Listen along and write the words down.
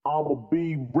I'ma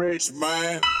be rich,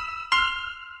 man.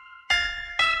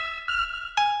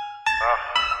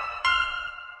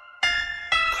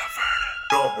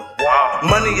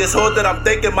 Money is all that I'm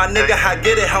thinking, my nigga, I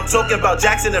get it. I'm talking about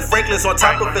Jackson and Franklin's on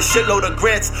top of a shitload of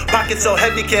grants. Pockets so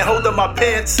heavy, can't hold on my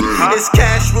pants. It's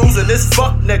cash rules and it's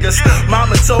fuck niggas.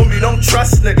 Mama told me don't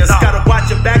trust niggas. Gotta watch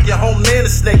your back, your home man to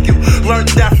snake you. Learned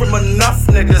that from enough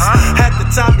niggas. At the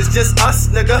top, it's just us,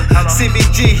 nigga.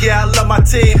 CBG, yeah, I love my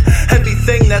team.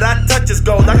 Everything that I touch is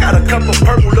gold. I got a cup of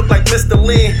purple, look like Mr.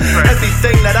 Lean.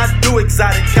 Everything that I do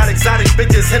exotic. Got exotic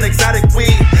bitches and exotic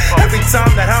weed. Every time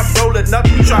that I'm rolling up,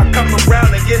 you try to come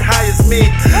around and get high as me.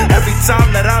 Every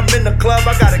time that I'm in the club,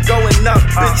 I got it going up.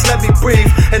 Bitch, let me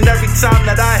breathe. And every time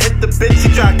that I hit the bitch,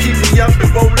 she try to keep me up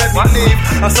and won't let me leave.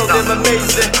 I'm so damn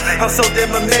amazing. I'm so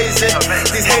damn amazing.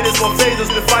 These haters want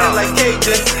phasers, been fighting like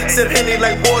Cajuns. Sip Henny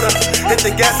like water. Hit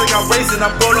the gas like I'm racing.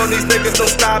 I'm going on these niggas, don't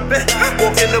stop it.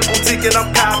 Walk in the boutique and I'm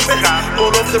copping.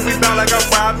 Roll off the rebound like I'm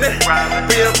robbing.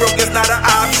 Being broke is not an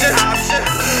option.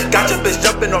 Got your bitch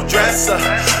jumping off dresser.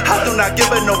 I do not give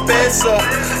her no bed, so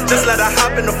just let her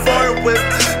hop in the foreign whip.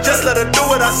 Just let her do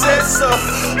what I said so.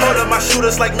 Hold up my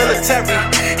shooters like military.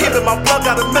 Keeping my plug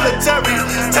out of military.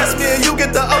 Test me and you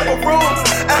get the upper room.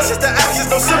 Ashes to ashes,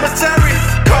 no cemetery.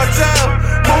 Cartel,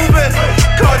 moving.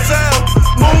 Cartel,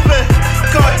 moving.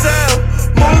 Cartel,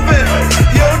 moving.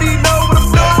 You already know what I'm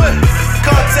doing.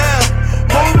 Cartel,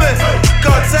 moving.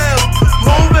 Cartel,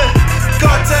 moving.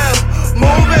 Cartel,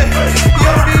 moving. You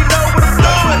already know what I'm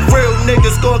doing. Real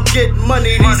niggas gon' get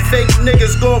money. These fake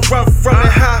niggas gon' run from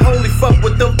it. I only fuck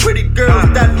with them pretty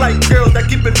girls that like girls that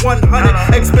keep it 100.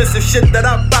 Expensive shit that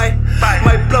I buy.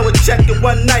 Might blow a check in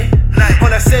one night. On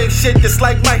that same shit just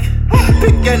like Mike.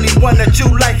 Pick anyone that you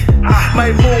like.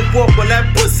 Might moonwalk on that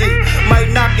pussy. Might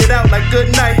knock it out like good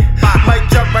night. Might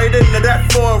jump right into that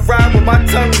for a ride with my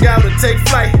tongue out and take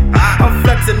flight. I'm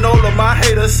flexing all of my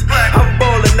haters. I'm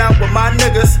ballin' out with my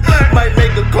niggas. Might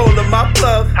make a call to my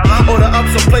plug. Order up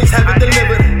some place, have it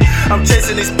delivered. I'm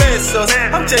chasing these pesos.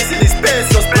 I'm chasing these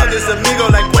pesos. Plug is amigo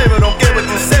like Quavo, don't get what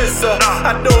you said, so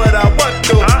I do what I want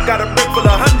to. Got a brick full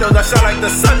of hundos, I shine like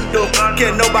the sun do.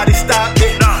 Can't nobody stop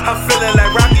me. I'm feeling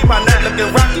like Rocky, my neck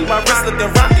looking rocky, my wrist looking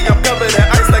rocky. I'm covered in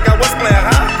ice like I was playing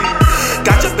hockey.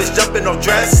 Got your bitch jumping on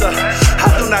dresser. I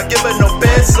do not give her no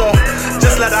bed, so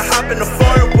just let her hop in the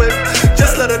foreign whip.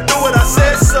 Just let her do what I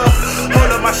said, so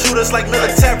hold up my shooters like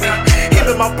military.